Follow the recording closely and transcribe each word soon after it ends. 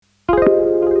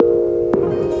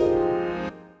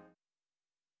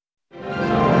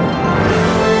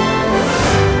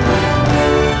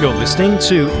listening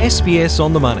to SBS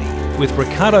On The Money with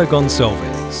Ricardo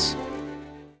Gonçalves.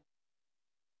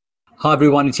 Hi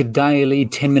everyone, it's your daily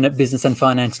 10-minute business and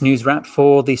finance news wrap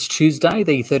for this Tuesday,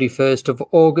 the 31st of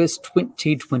August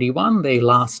 2021, the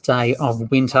last day of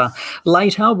winter.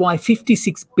 Later, why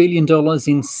 $56 billion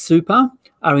in super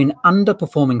are in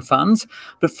underperforming funds.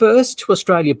 But first to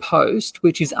Australia Post,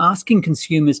 which is asking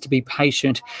consumers to be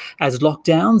patient as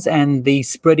lockdowns and the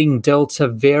spreading Delta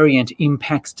variant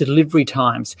impacts delivery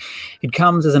times. It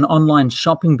comes as an online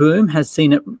shopping boom has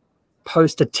seen it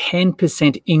post a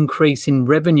 10% increase in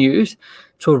revenues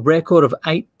to a record of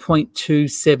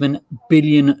 $8.27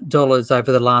 billion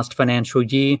over the last financial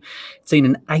year. It's seen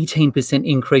an 18%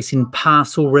 increase in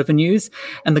parcel revenues,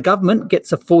 and the government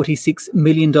gets a $46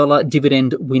 million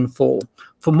dividend windfall.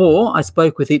 For more, I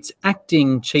spoke with its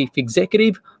acting chief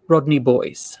executive, Rodney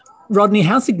Boyce. Rodney,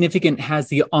 how significant has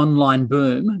the online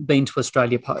boom been to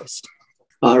Australia Post?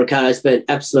 Ricardo, it's been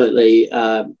absolutely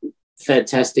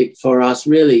fantastic for us.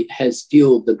 Really has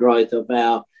fueled the growth of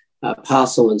our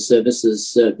parcel and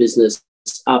services business,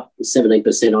 up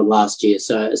 17% on last year.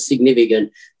 So a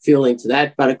significant fueling to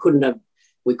that, but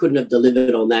we couldn't have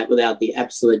delivered on that without the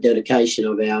absolute dedication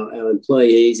of our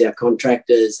employees, our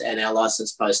contractors and our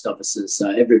licensed post officers.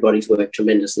 So everybody's worked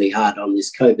tremendously hard on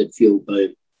this COVID fuel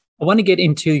boom. I want to get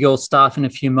into your staff in a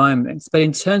few moments, but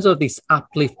in terms of this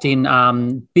uplift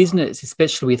in business,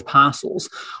 especially with parcels,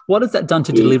 what has that done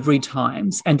to delivery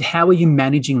times and how are you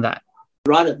managing that?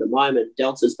 Right at the moment,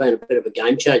 Delta's been a bit of a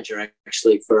game changer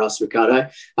actually for us, Ricardo.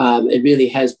 It really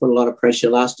has put a lot of pressure.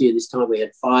 Last year, this time we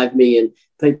had 5 million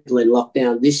people in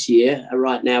lockdown. This year,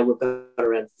 right now, we've got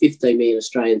around 15 million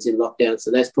Australians in lockdown.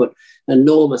 So that's put an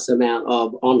enormous amount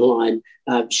of online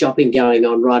shopping going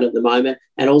on right at the moment.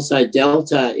 And also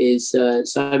Delta is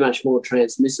so much more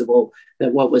transmissible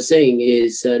that what we're seeing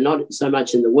is not so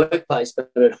much in the workplace,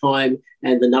 but at home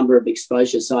and the number of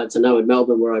exposure sites. I know in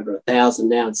Melbourne, we're over 1,000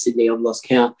 now. In Sydney, I've lost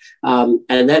count.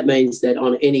 And that means that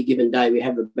on any given day, we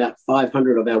have about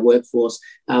 500 of our workforce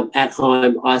at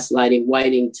home, isolating,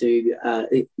 waiting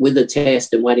to, with a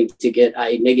test and waiting to get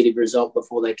a negative result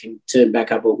before they can turn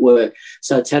back up at work.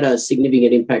 So it's had a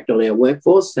significant impact on our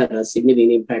workforce, had a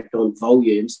significant impact on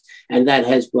volumes, and that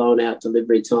has blown out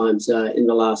delivery times in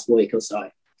the last week or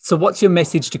so. So what's your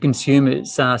message to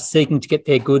consumers seeking to get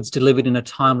their goods delivered in a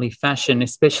timely fashion,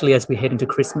 especially as we head into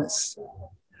Christmas?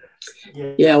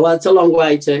 Yeah, well, it's a long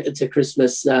way to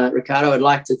Christmas, Ricardo. I'd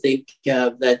like to think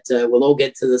that we'll all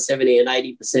get to the 70 and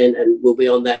 80% and we'll be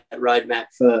on that roadmap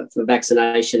for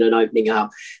vaccination and opening up.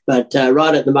 But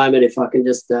right at the moment, if I can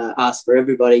just ask for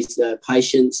everybody's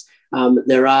patience,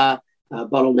 there are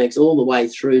bottlenecks all the way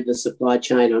through the supply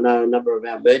chain. I know a number of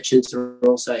our merchants are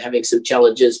also having some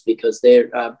challenges because they're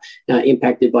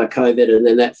impacted by COVID, and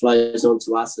then that flows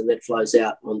onto us and that flows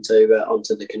out onto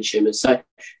the consumers. So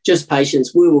just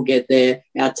patience, we will get there.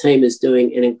 Our team is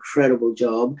doing an incredible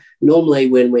job. Normally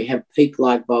when we have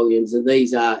peak-like volumes, and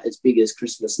these are as big as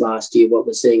Christmas last year, what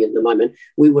we're seeing at the moment,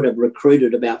 we would have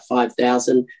recruited about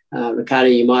 5,000. Ricardo,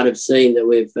 you might have seen that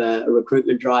we've a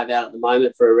recruitment drive out at the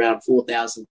moment for around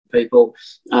 4,000 people,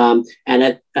 but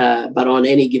on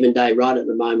any given day, right at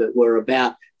the moment, we're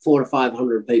about 400 to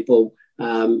 500 people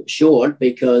short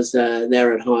because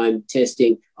they're at home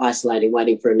testing, isolating,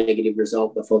 waiting for a negative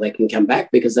result before they can come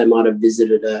back because they might have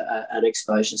visited an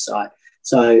exposure site.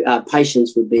 So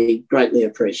patience would be greatly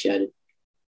appreciated.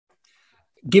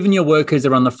 Given your workers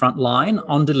are on the front line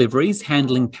on deliveries,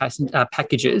 handling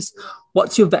packages,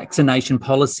 what's your vaccination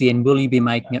policy and will you be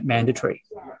making it mandatory?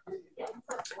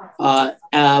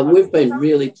 We've been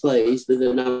really pleased with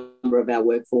the number of our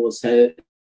workforce who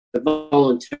have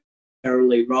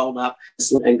voluntarily rolled up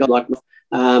and got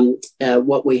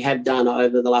what we have done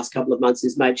over the last couple of months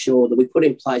is make sure that we put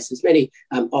in place as many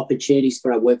opportunities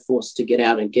for our workforce to get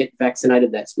out and get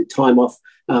vaccinated. That's with time off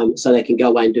so they can go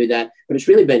away and do that. But it's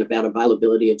really been about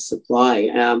availability of supply.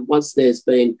 Once there's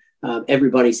been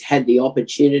everybody's had the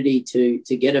opportunity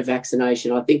to get a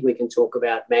vaccination, I think we can talk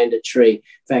about mandatory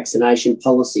vaccination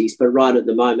policies. But right at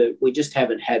the moment, we just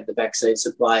haven't had the vaccine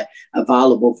supply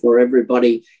available for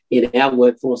everybody in our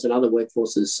workforce and other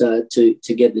workforces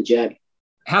to get the jab.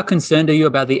 How concerned are you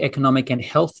about the economic and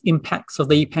health impacts of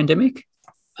the pandemic?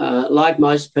 Like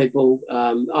most people,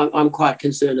 I'm quite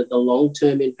concerned at the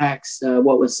long-term impacts.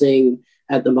 What we're seeing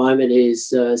at the moment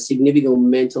is significant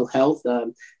mental health.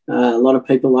 A lot of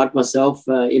people like myself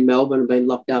in Melbourne have been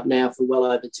locked up now for well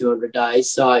over 200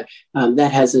 days. So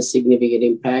that has a significant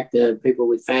impact. People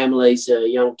with families,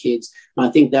 young kids, I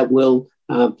think that will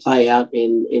play out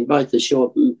in both the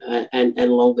short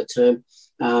and longer term.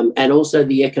 And also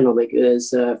the economic, there's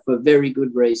for very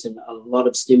good reason, a lot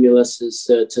of stimulus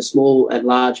to small and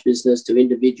large business, to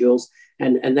individuals,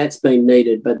 and that's been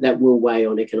needed, but that will weigh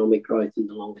on economic growth in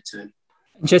the longer term.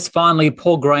 Just finally,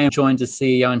 Paul Graham joins as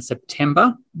CEO in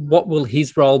September. What will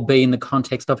his role be in the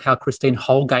context of how Christine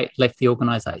Holgate left the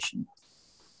organisation?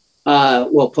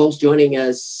 Well, Paul's joining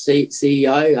as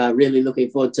CEO. Really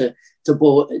looking forward to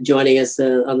Paul joining us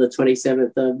on the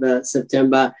 27th of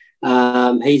September.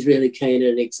 He's really keen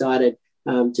and excited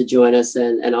to join us,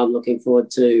 and I'm looking forward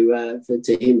to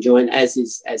him join, as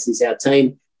is our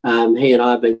team. He and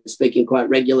I have been speaking quite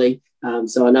regularly,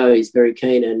 so I know he's very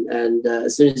keen, and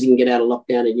as soon as he can get out of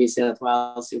lockdown in New South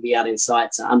Wales, he'll be out in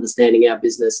sites, understanding our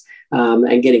business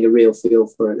and getting a real feel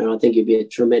for it, and I think he'll be a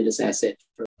tremendous asset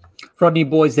for us. Rodney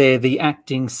Boys there, the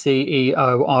acting CEO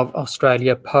of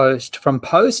Australia Post. From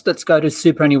Post, let's go to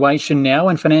superannuation now.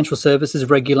 And financial services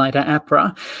regulator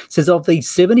APRA says of the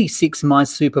 76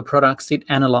 MySuper products it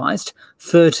analysed,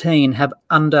 13 have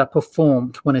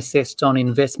underperformed when assessed on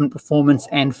investment performance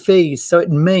and fees. So it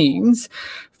means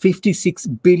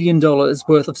 $56 billion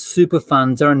worth of super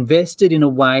funds are invested in a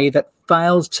way that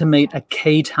fails to meet a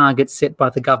key target set by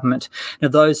the government. Now,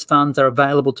 those funds are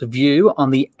available to view on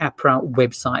the APRA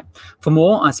website. For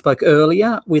more, I spoke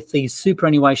earlier with the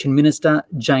Superannuation Minister,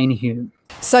 Jane Hume.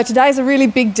 So today's a really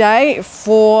big day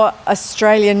for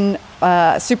Australian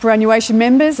superannuation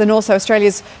members and also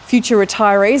Australia's future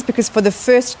retirees, because for the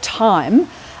first time,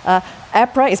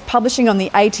 APRA is publishing on the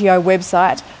ATO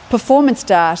website performance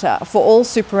data for all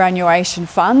superannuation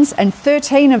funds, and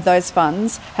 13 of those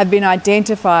funds have been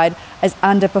identified as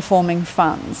underperforming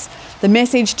funds. The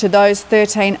message to those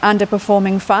 13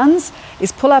 underperforming funds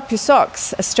is pull up your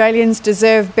socks. Australians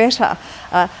deserve better.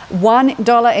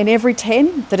 $1 in every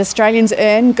 10 that Australians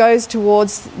earn goes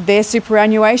towards their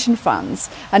superannuation funds,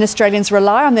 and Australians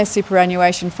rely on their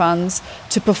superannuation funds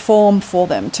to perform for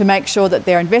them, to make sure that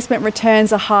their investment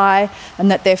returns are high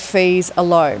and that their fees are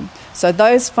low. So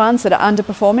those funds that are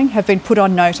underperforming have been put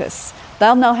on notice.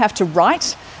 They'll now have to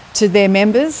write to their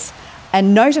members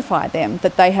and notify them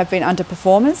that they have been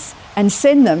underperformers and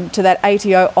send them to that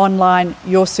ATO online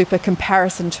Your Super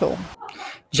comparison tool.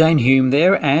 Jane Hume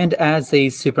there, and as the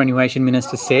Superannuation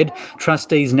Minister said,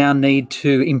 trustees now need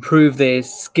to improve their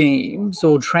schemes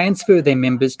or transfer their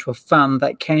members to a fund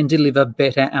that can deliver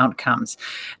better outcomes.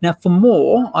 Now, for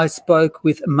more, I spoke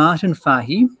with Martin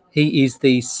Fahey. He is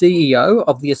the CEO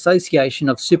of the Association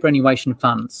of Superannuation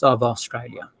Funds of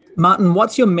Australia. Martin,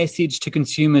 what's your message to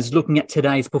consumers looking at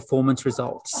today's performance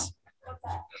results?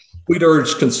 We'd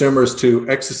urge consumers to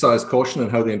exercise caution in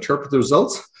how they interpret the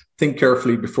results. Think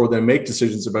carefully before they make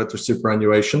decisions about their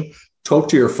superannuation. Talk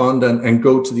to your fund and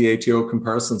go to the ATO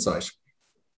comparison site.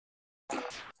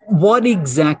 What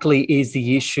exactly is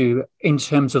the issue in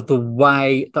terms of the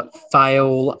way that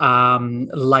fail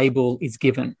label is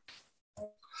given?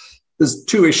 There's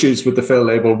two issues with the fail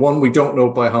label. One, we don't know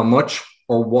by how much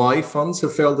or why funds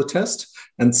have failed the test.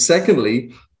 And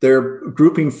secondly, they're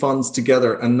grouping funds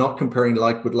together and not comparing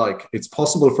like with like. It's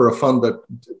possible for a fund that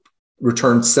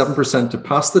returned 7% to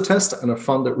pass the test and a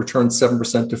fund that returned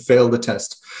 7% to fail the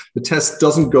test. The test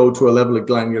doesn't go to a level of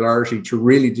granularity to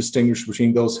really distinguish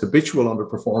between those habitual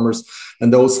underperformers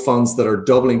and those funds that are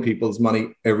doubling people's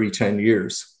money every 10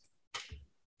 years. Do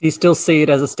you still see it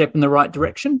as a step in the right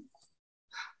direction?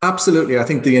 Absolutely. I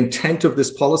think the intent of this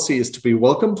policy is to be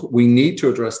welcomed. We need to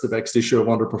address the vexed issue of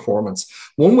underperformance.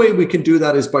 One way we can do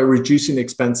that is by reducing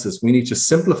expenses. We need to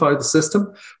simplify the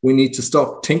system. We need to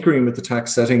stop tinkering with the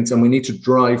tax settings, and we need to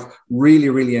drive really,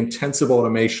 really intensive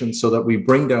automation so that we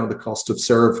bring down the cost of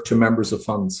serve to members of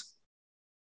funds.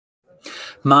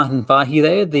 Martin Fahey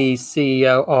there, the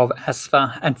CEO of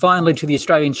ASFA. And finally to the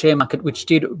Australian share market, which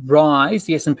did rise.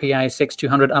 The S&P ASX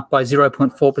 200 up by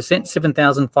 0.4%,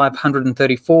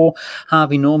 7,534.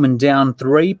 Harvey Norman down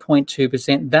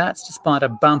 3.2%. That's despite a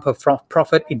bumper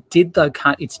profit. It did, though,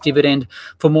 cut its dividend.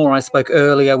 For more, I spoke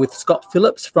earlier with Scott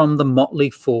Phillips from the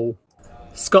Motley Fool.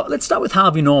 Scott, let's start with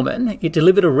Harvey Norman. It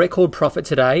delivered a record profit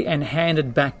today and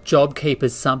handed back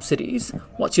JobKeeper subsidies.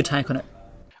 What's your take on it?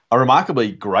 A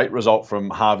remarkably great result from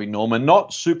Harvey Norman.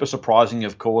 Not super surprising,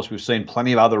 of course. We've seen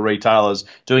plenty of other retailers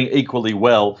doing equally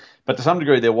well. But to some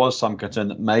degree, there was some concern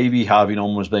that maybe Harvey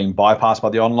Norman was being bypassed by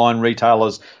the online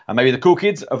retailers and maybe the cool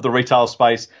kids of the retail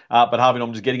space. But Harvey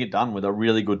Norman is getting it done with a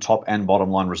really good top and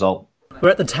bottom line result. We're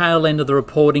at the tail end of the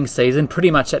reporting season,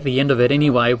 pretty much at the end of it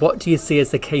anyway. What do you see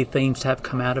as the key themes to have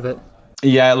come out of it?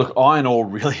 Yeah, look, iron ore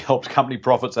really helped company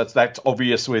profits. That's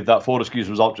obvious with Fortescue's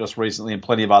result just recently and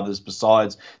plenty of others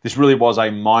besides. This really was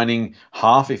a mining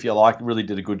half, if you like. Really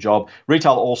did a good job.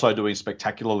 Retail also doing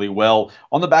spectacularly well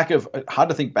on the back of, hard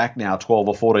to think back now, 12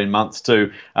 or 14 months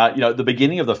to the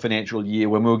beginning of the financial year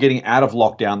when we were getting out of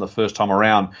lockdown the first time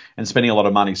around and spending a lot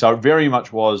of money. So it very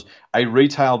much was a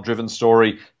retail-driven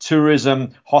story.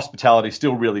 Tourism, hospitality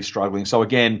still really struggling. So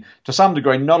again, to some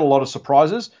degree, not a lot of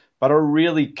surprises, but a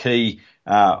really key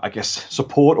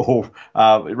support or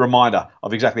reminder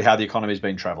of exactly how the economy has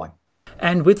been travelling.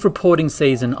 And with reporting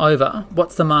season over,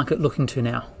 what's the market looking to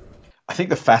now? I think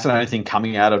the fascinating thing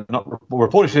coming out of not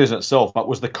reporting season itself, but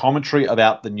was the commentary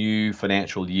about the new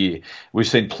financial year. We've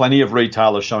seen plenty of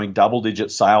retailers showing double-digit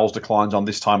sales declines on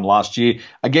this time last year.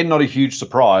 Again, not a huge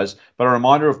surprise, but a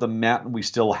reminder of the mountain we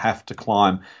still have to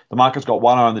climb. The market's got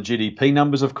one eye on the GDP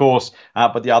numbers, of course,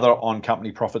 but the other on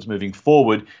company profits moving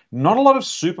forward. Not a lot of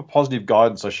super positive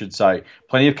guidance, I should say.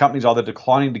 Plenty of companies either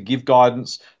declining to give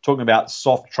guidance, talking about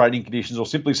soft trading conditions, or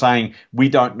simply saying, we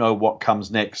don't know what comes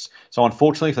next. So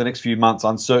unfortunately, for the next few months,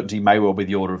 uncertainty may well be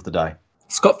the order of the day.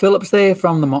 Scott Phillips there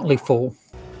from the Motley Fool.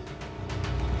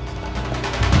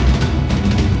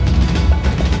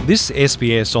 This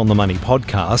SBS On The Money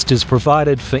podcast is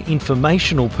provided for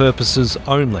informational purposes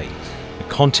only. The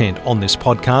content on this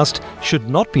podcast should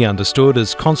not be understood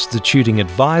as constituting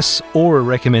advice or a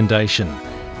recommendation.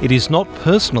 It is not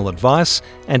personal advice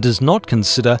and does not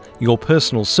consider your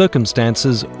personal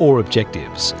circumstances or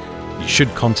objectives. You should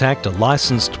contact a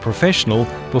licensed professional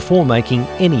before making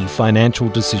any financial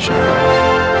decision.